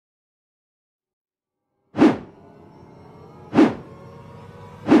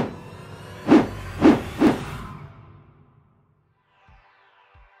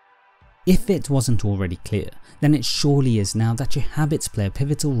If it wasn't already clear, then it surely is now that your habits play a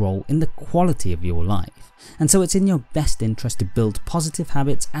pivotal role in the quality of your life, and so it's in your best interest to build positive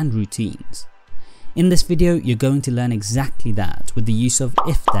habits and routines. In this video, you're going to learn exactly that with the use of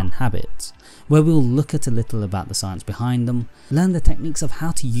if-then habits, where we'll look at a little about the science behind them, learn the techniques of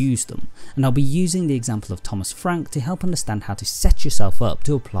how to use them, and I'll be using the example of Thomas Frank to help understand how to set yourself up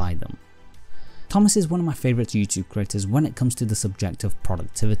to apply them. Thomas is one of my favourite YouTube creators when it comes to the subject of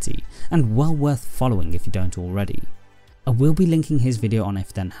productivity, and well worth following if you don't already. I will be linking his video on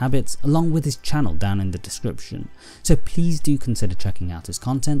if-then habits along with his channel down in the description, so please do consider checking out his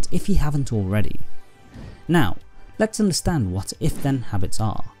content if you haven't already. Now, let's understand what if-then habits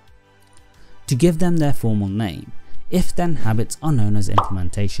are. To give them their formal name, if-then habits are known as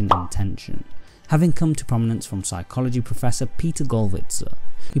implementation intention, having come to prominence from psychology professor Peter Gollwitzer,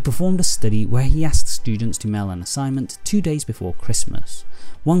 who performed a study where he asked students to mail an assignment 2 days before Christmas,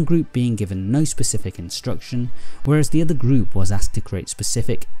 one group being given no specific instruction, whereas the other group was asked to create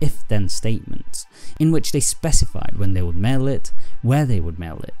specific if-then statements, in which they specified when they would mail it, where they would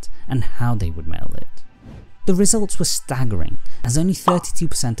mail it, and how they would mail it. The results were staggering, as only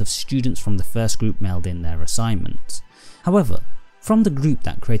 32% of students from the first group mailed in their assignments. However, from the group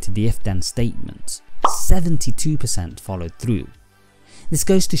that created the if-then statements, 72% followed through. This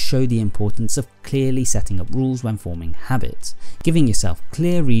goes to show the importance of clearly setting up rules when forming habits, giving yourself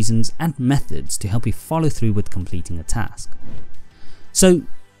clear reasons and methods to help you follow through with completing a task. So,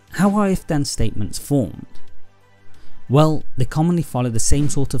 how are if-then statements formed? Well, they commonly follow the same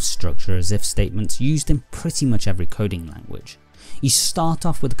sort of structure as if statements used in pretty much every coding language. You start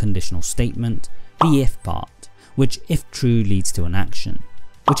off with a conditional statement, the if part, which if true leads to an action,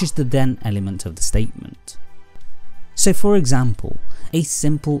 which is the then element of the statement. So for example, a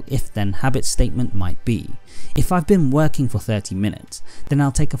simple if-then habit statement might be, if I've been working for 30 minutes, then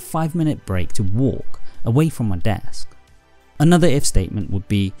I'll take a 5-minute break to walk away from my desk. Another if statement would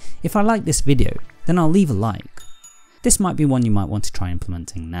be, if I like this video, then I'll leave a like. This might be one you might want to try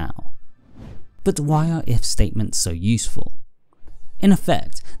implementing now. But why are if statements so useful? In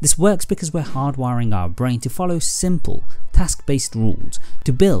effect, this works because we're hardwiring our brain to follow simple, task-based rules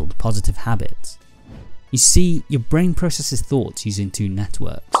to build positive habits. You see, your brain processes thoughts using two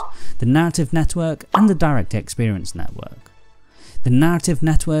networks, the narrative network and the direct experience network. The narrative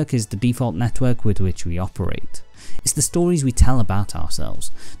network is the default network with which we operate. It's the stories we tell about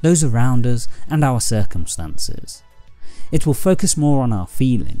ourselves, those around us, and our circumstances. It will focus more on our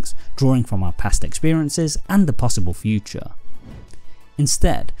feelings, drawing from our past experiences and the possible future.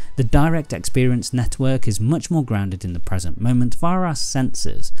 Instead, the direct experience network is much more grounded in the present moment via our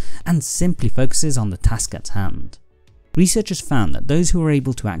senses and simply focuses on the task at hand. Researchers found that those who were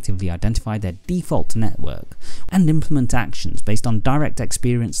able to actively identify their default network and implement actions based on direct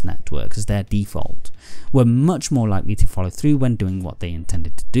experience network as their default were much more likely to follow through when doing what they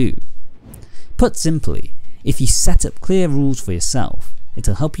intended to do. Put simply, if you set up clear rules for yourself,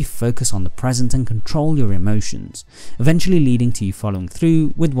 it'll help you focus on the present and control your emotions, eventually leading to you following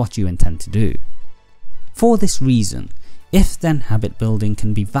through with what you intend to do. For this reason, if-then habit building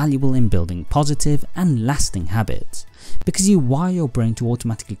can be valuable in building positive and lasting habits, because you wire your brain to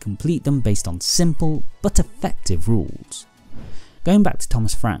automatically complete them based on simple but effective rules. Going back to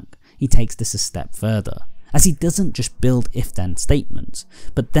Thomas Frank, he takes this a step further, as he doesn't just build if-then statements,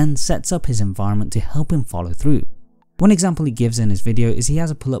 but then sets up his environment to help him follow through. One example he gives in his video is he has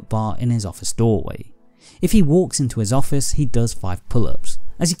a pull-up bar in his office doorway. If he walks into his office, he does 5 pull-ups,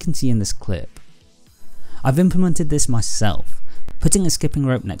 as you can see in this clip. I've implemented this myself, putting a skipping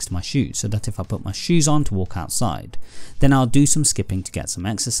rope next to my shoes so that if I put my shoes on to walk outside, then I'll do some skipping to get some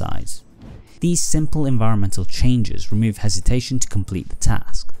exercise. These simple environmental changes remove hesitation to complete the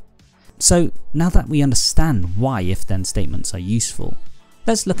task. So now that we understand why if-then statements are useful,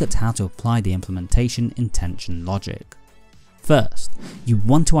 let's look at how to apply the implementation intention logic. First, you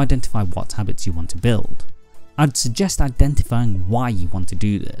want to identify what habits you want to build. I'd suggest identifying why you want to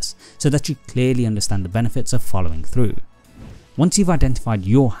do this, so that you clearly understand the benefits of following through. Once you've identified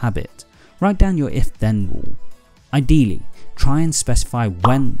your habit, write down your if-then rule. Ideally, try and specify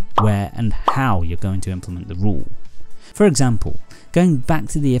when, where, and how you're going to implement the rule. For example, going back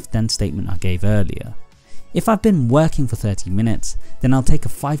to the if-then statement I gave earlier, if I've been working for 30 minutes, then I'll take a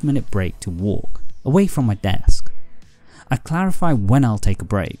 5-minute break to walk away from my desk. I clarify when I'll take a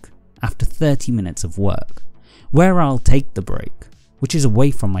break, after 30 minutes of work, where I'll take the break, which is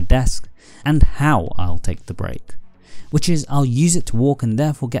away from my desk, and how I'll take the break, which is I'll use it to walk and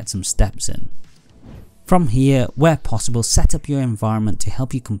therefore get some steps in. From here, where possible, set up your environment to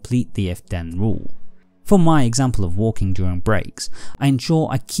help you complete the if-then rule. For my example of walking during breaks, I ensure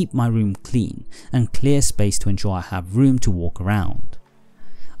I keep my room clean and clear space to ensure I have room to walk around.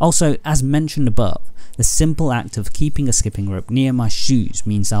 Also, as mentioned above, the simple act of keeping a skipping rope near my shoes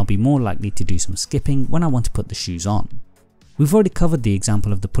means I'll be more likely to do some skipping when I want to put the shoes on. We've already covered the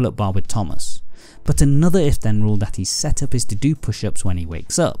example of the pull-up bar with Thomas, but another if-then rule that he's set up is to do push-ups when he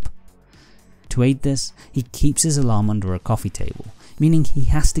wakes up. To aid this, he keeps his alarm under a coffee table, meaning he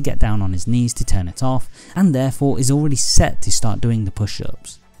has to get down on his knees to turn it off, and therefore is already set to start doing the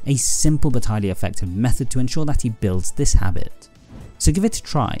push-ups. A simple but highly effective method to ensure that he builds this habit. So give it a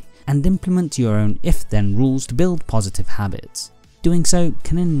try and implement your own if-then rules to build positive habits. Doing so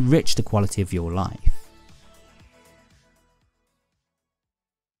can enrich the quality of your life.